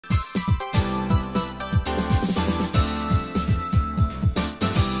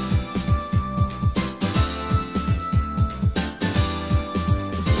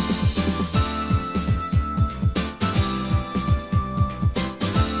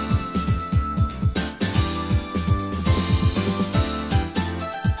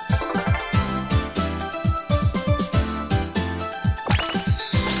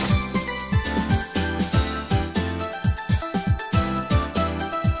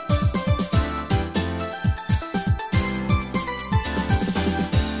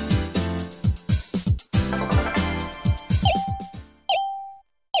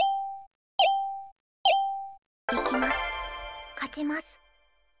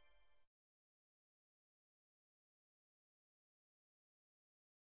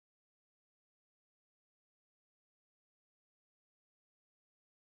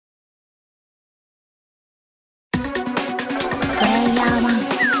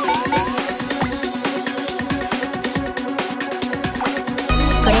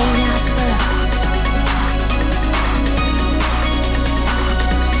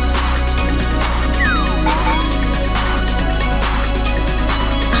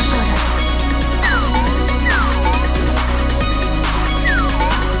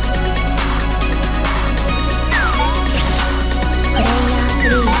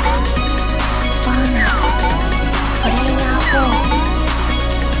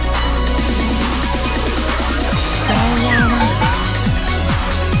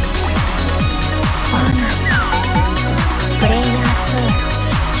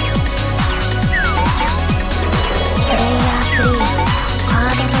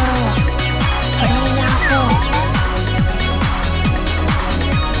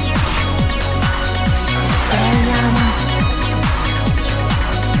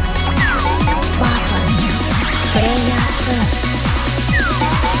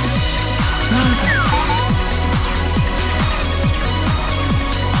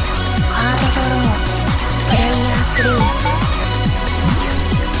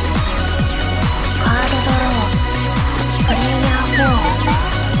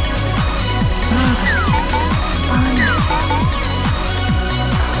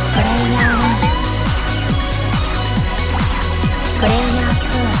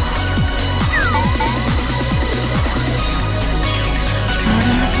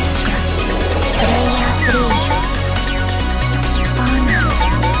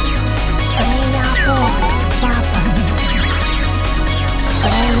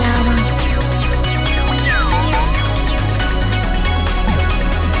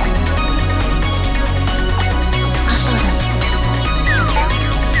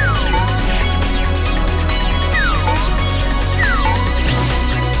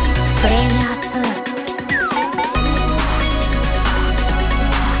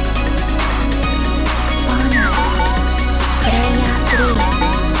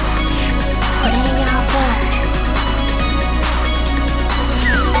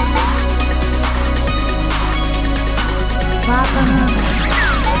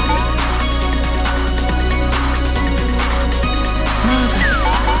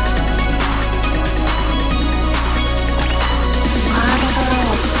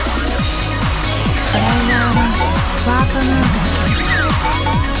プムーブ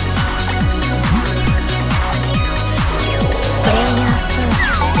プレイヤー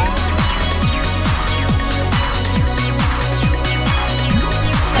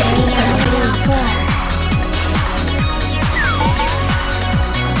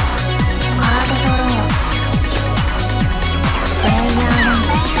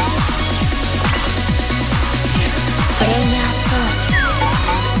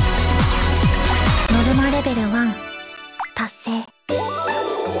レベル1達成。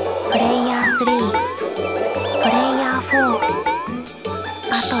プレイヤー3、プレイヤー4、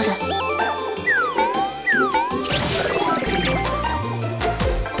バトル。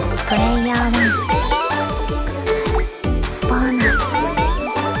プレイヤー1、ボーナス。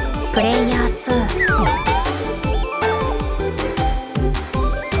プレイヤー2、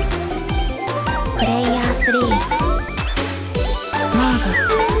プレイヤー3、モーブ。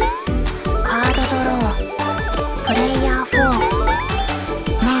カードドロー。プレイヤー4、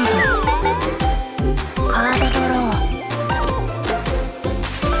モーブ。カードドロー。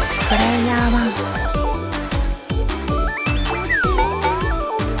プレイヤー1、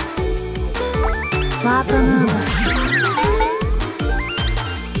ワープムーブ。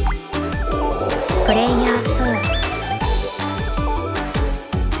プレイヤー2、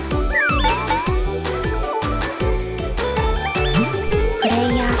プレ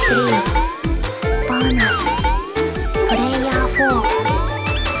イヤー3、ボーナス。プレイヤー4、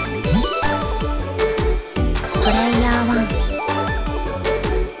プレイヤー1、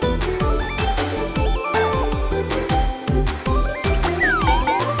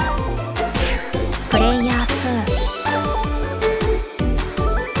プレイヤー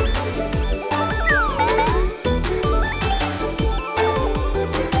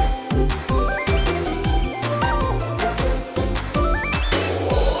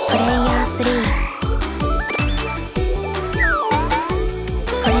2、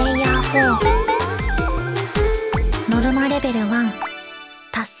プレイヤー3、ノルマレベル1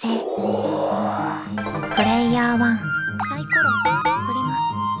達成。プレイヤー1、サイコロ振ります。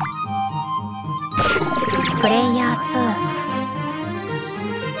プレイヤー2、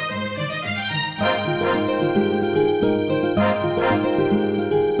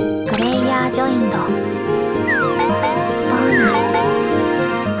プレイヤージョインド。ボーナス。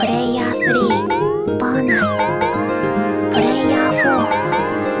プレイヤー3、ボーナス。プレイヤー4、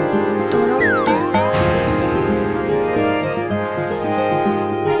ドロップ。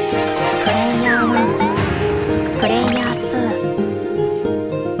プレイヤー1、プレイヤー2、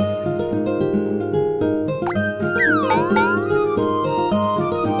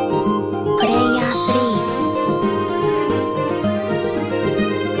プレイヤー3、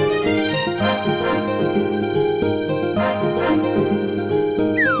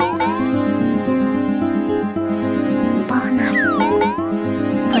ボーナス。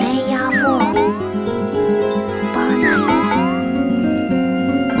プレイヤー4、ボーナス。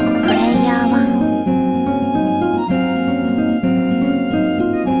プレイヤー1、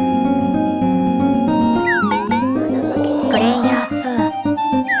プレイヤー2、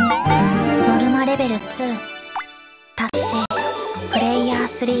ノルマレベル2達成。プレイヤー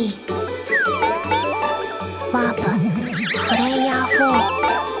3、ワープ。プレイヤー4、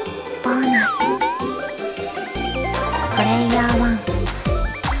ボーナス。プレイヤー1、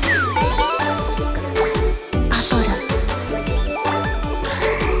バトル。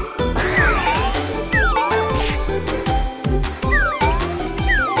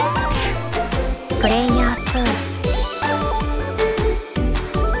プレイヤー2、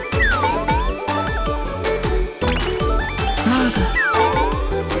モーブ。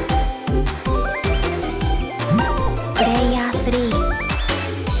プレイヤー3、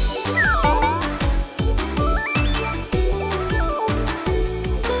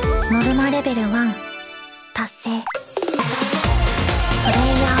ノルマレベル1達成。プレイ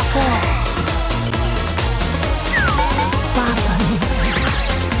ヤー4、ワープ。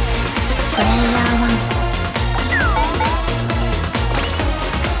プレイヤー1、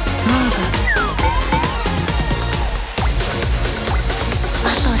モーブ。バ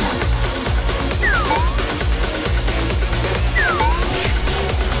トル。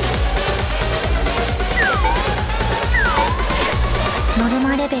ノル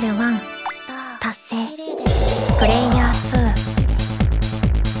マレベル1達成。プレイヤー2、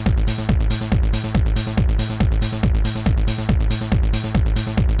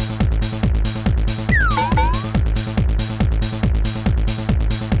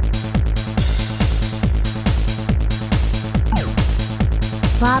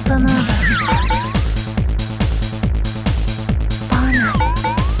ワープムーブ。ボーナ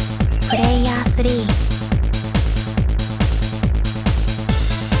ス。プレイヤー3、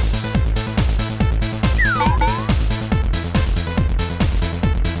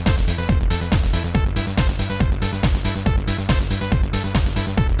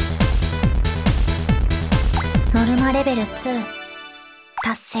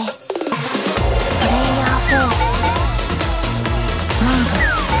達成。プレイヤー4モード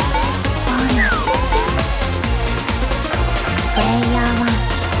ボーナス。プレイヤー1モー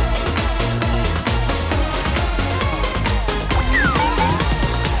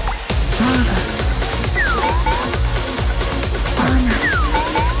ドボーナス。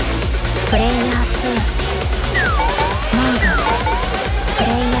プレイヤー2モード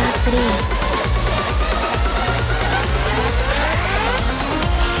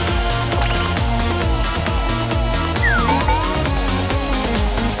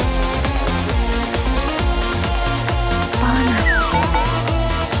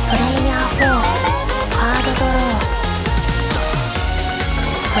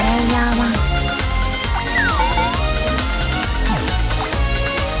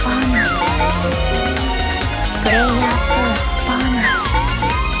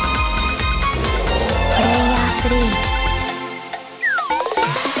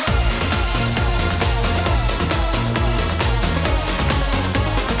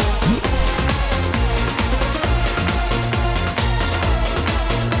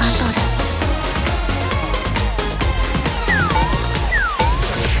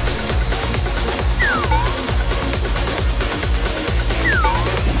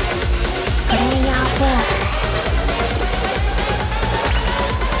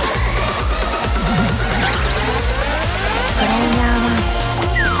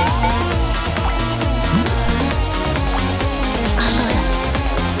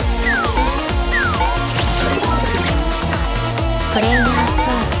プレイヤー3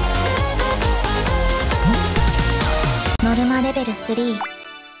ノルマレベル3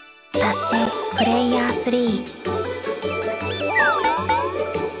達成。プレイヤー3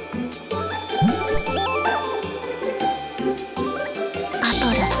バト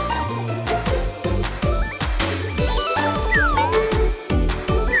ル。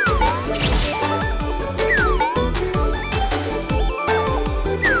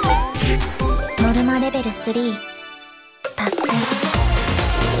ノルマレベル3達成。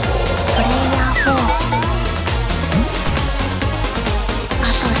プレイヤー4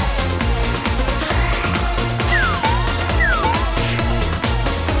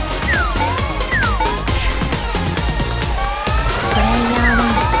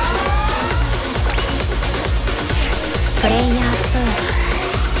プレイヤー2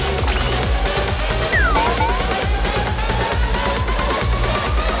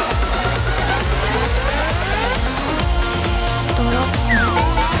ドロップ。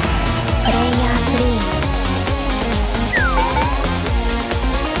プレイヤー3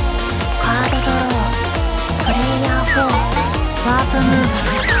カードドロー。プレイヤー4ワープムーブ。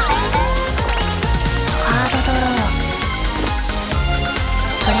カードドロー。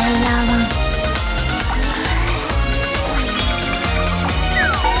プレイヤー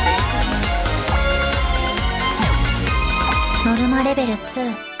1ノルマレベル2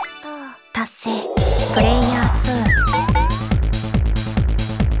達成。プレイヤー2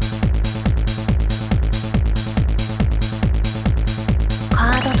カ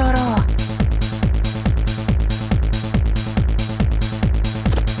ードドロー。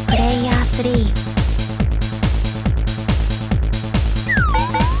プレイヤー3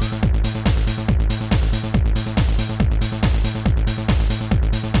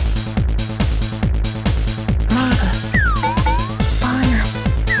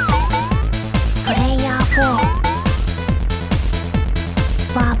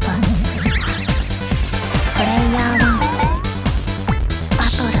ワープ。プレイヤー1バ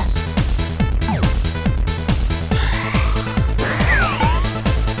トル。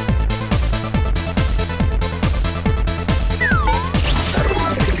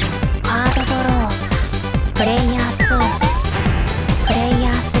カードドロー。プレイヤー2プレイヤ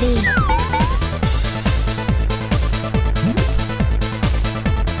ー3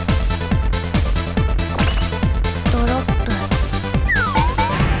ドロップ。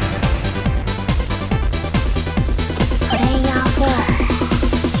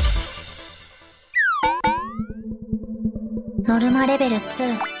ノルマレベル2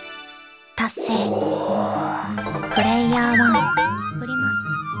達成。プレイヤー1振ります。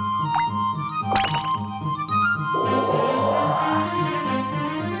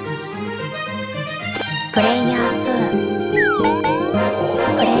プレイヤー2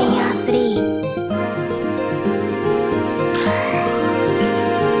プレイヤー3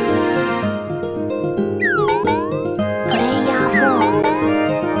プレイヤー4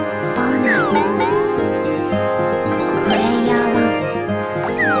ボーナス。プレイヤー1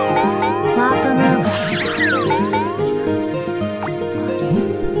ワープムーブ。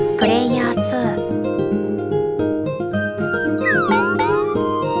プレイヤー2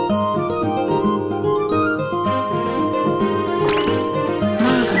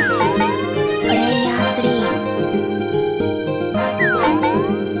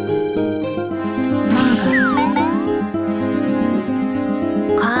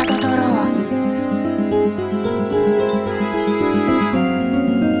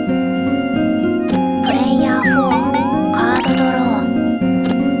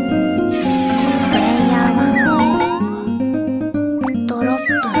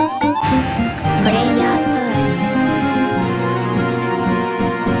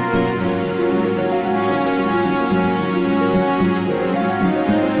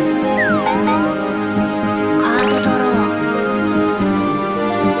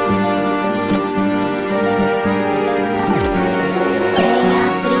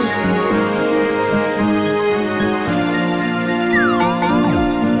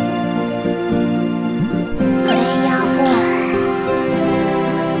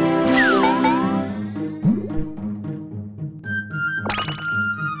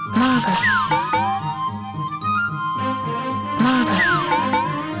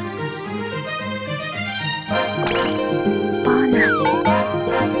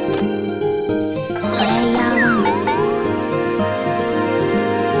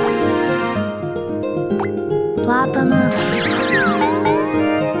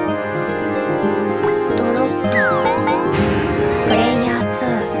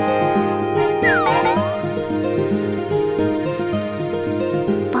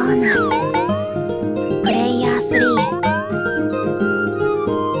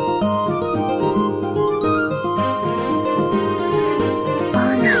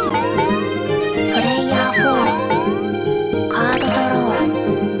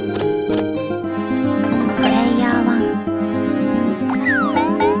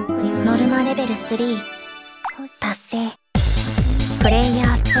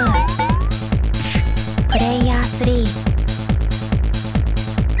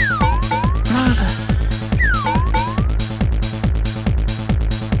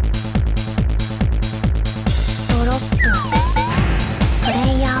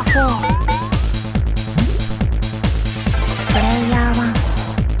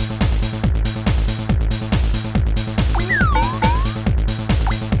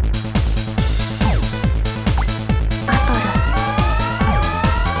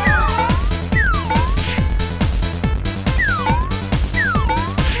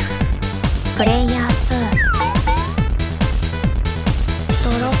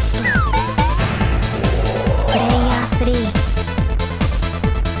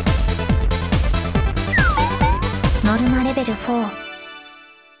レベル4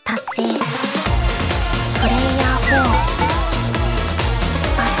達成。プレイヤー4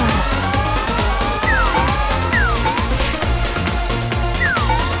バトル。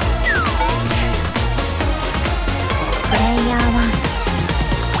プレイヤー1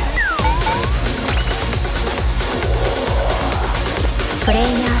プレイヤ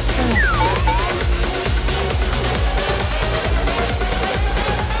ー2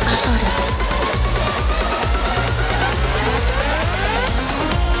バトル。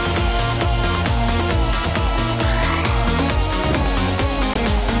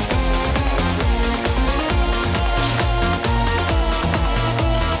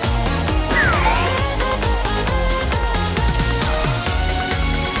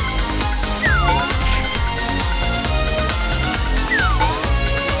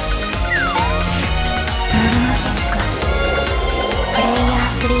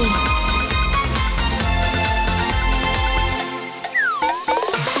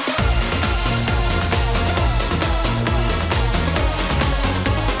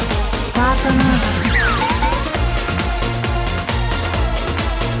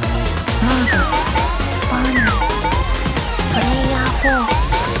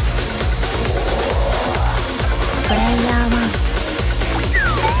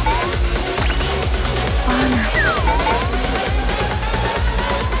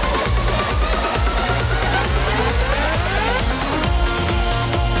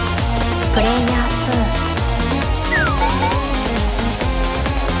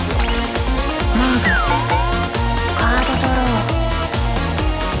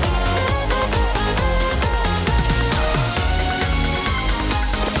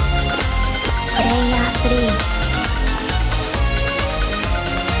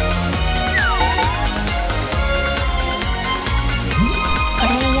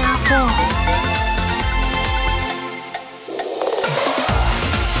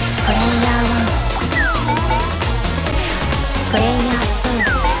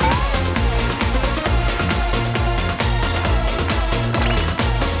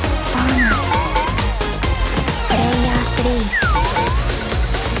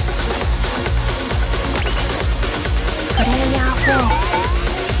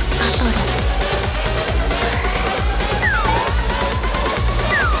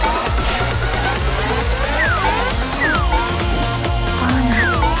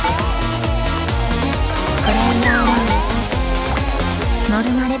ノル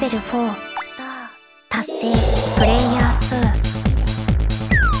マレベル4達成。プレイヤー2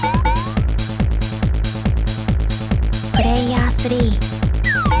プレイヤー3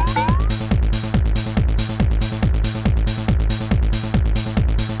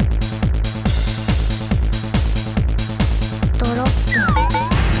ドロップ。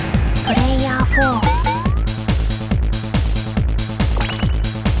プレイヤー4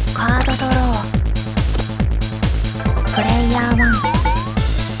カードドロー。プレイヤー1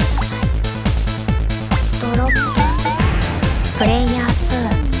ドロップ。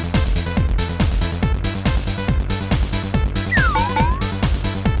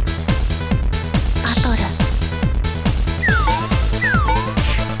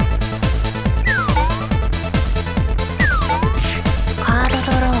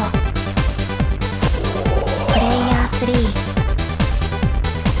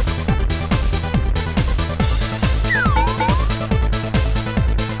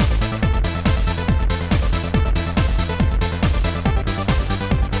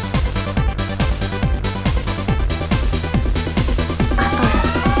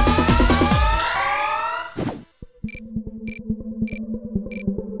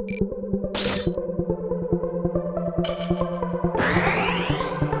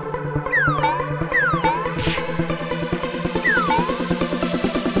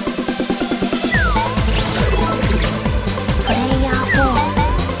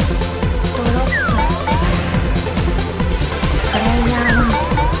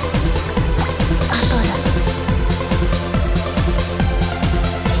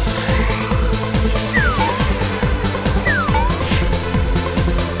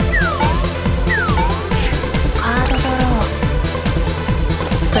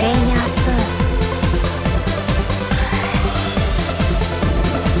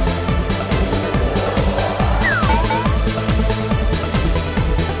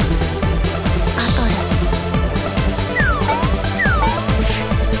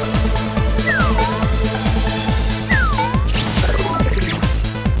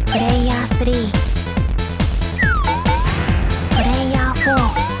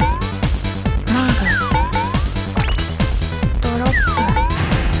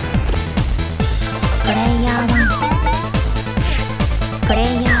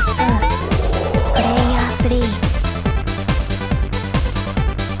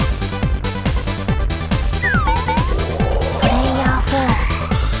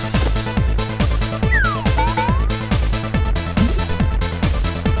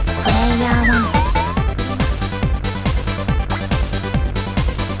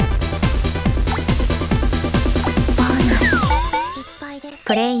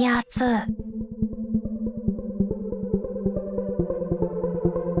イヤー2。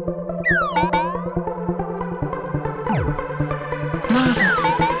モード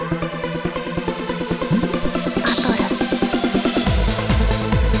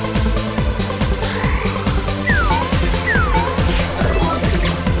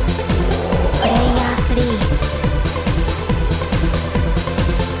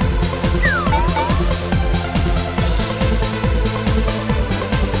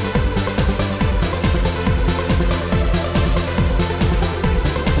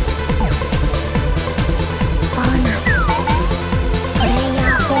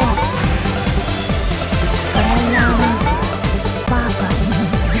バトル。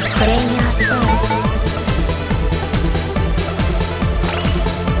プレイヤー3。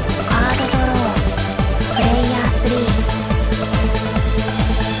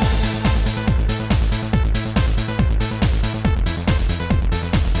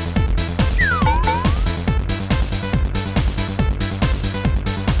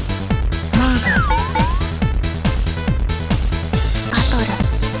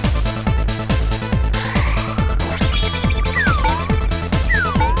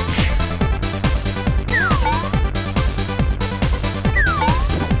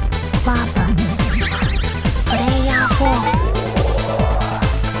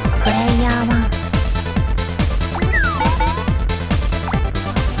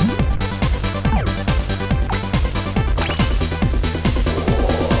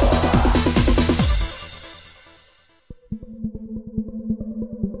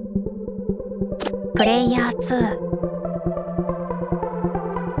プレイヤー2。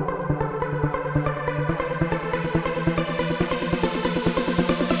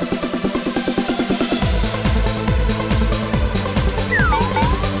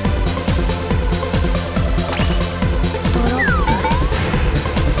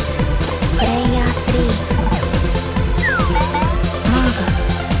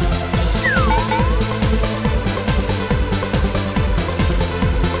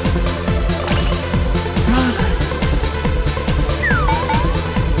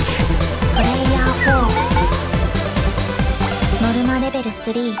レベル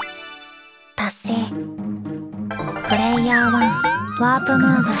3達成。プレイヤー1ワープム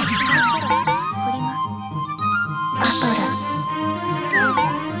ーブバトル。